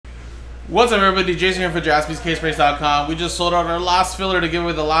What's up, everybody? Jason here for JaspysCaseBreaks.com. We just sold out our last filler to give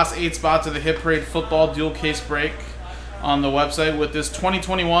away the last 8 spots of the Hit Parade Football Dual Case Break on the website with this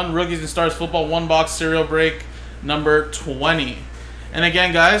 2021 Rookies and Stars Football 1-box serial break number 20. And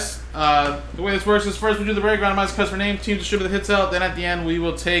again, guys, the way this works is first we do the break, randomize customer name, team distribute the hits out, then at the end we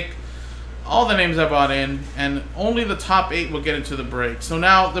will take all the names I bought in, and only the top 8 will get into the break. So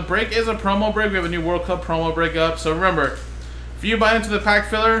now, the break is a promo break. We have a new World Cup promo break up. So remember, if you buy into the pack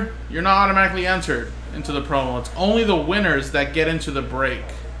filler, you're not automatically entered into the promo. It's only the winners that get into the break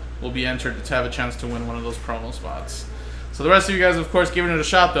will be entered to have a chance to win one of those promo spots. So the rest of you guys, of course, giving it a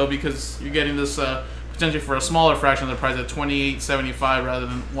shot, though, because you're getting this potentially for a smaller fraction of the price at $28.75 rather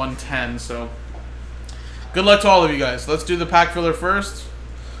than $110. So good luck to all of you guys. Let's do the pack filler first.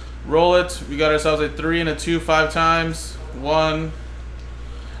 Roll it. We got ourselves a 3 and a 2 5 times. 1,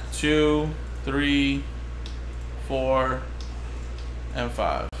 2, 3, 4, and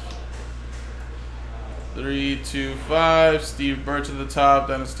 5. 3, 2, 5. Steve Birch at the top,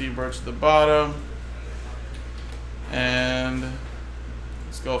 then Steve Birch at the bottom. And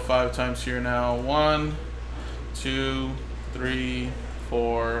let's go 5 times here now. 1, 2, 3,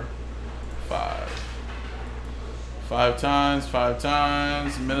 4, 5. 5 times, 5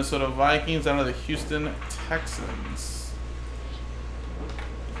 times. Minnesota Vikings down to the Houston Texans.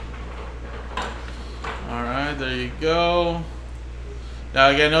 Alright, there you go. Now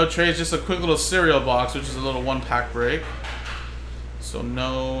again, no trades, just a quick little cereal box, which is a little 1-pack break. So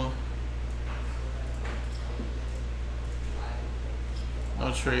no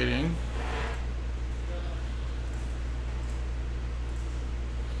trading.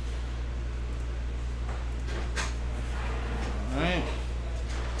 Alright.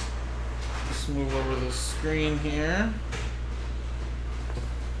 Let's move over the screen here.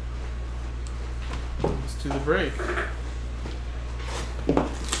 Let's do the break.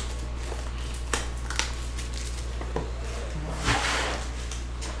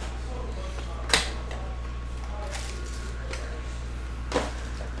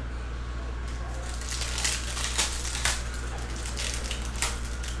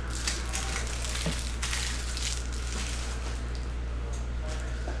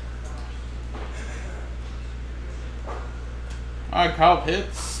 Alright, Kyle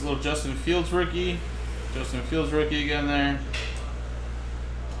Pitts, little Justin Fields rookie. Justin Fields rookie again there.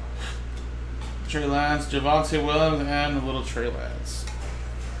 Trey Lance, Javonte Williams, and a little Trey Lance.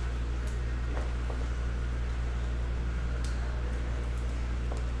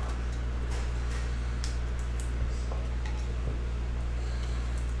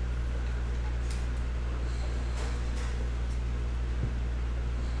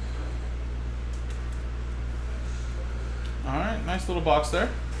 Alright, nice little box there.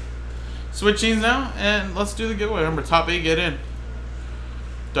 Switch teams now, and let's do the giveaway. Remember, top 8 get in.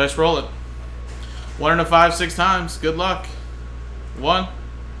 Dice roll it. 1 and a 5, 6 times. Good luck. 1,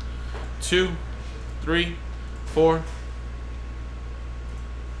 2, 3, 4,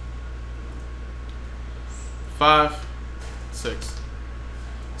 5, 6.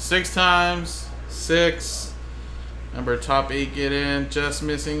 6 times. 6. Remember, top 8 get in. Just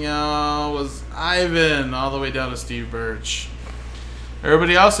missing out was Ivan, all the way down to Steve Birch.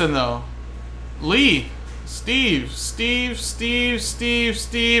 Everybody else in, though. Lee, Steve,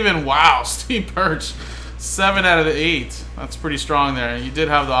 and wow, Steve Birch. 7 out of the 8. That's pretty strong there. You did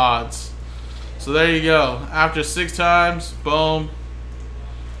have the odds. So there you go. After 6 times, boom.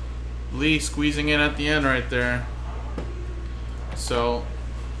 Lee squeezing in at the end right there. So,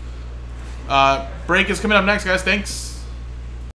 break is coming up next, guys. Thanks.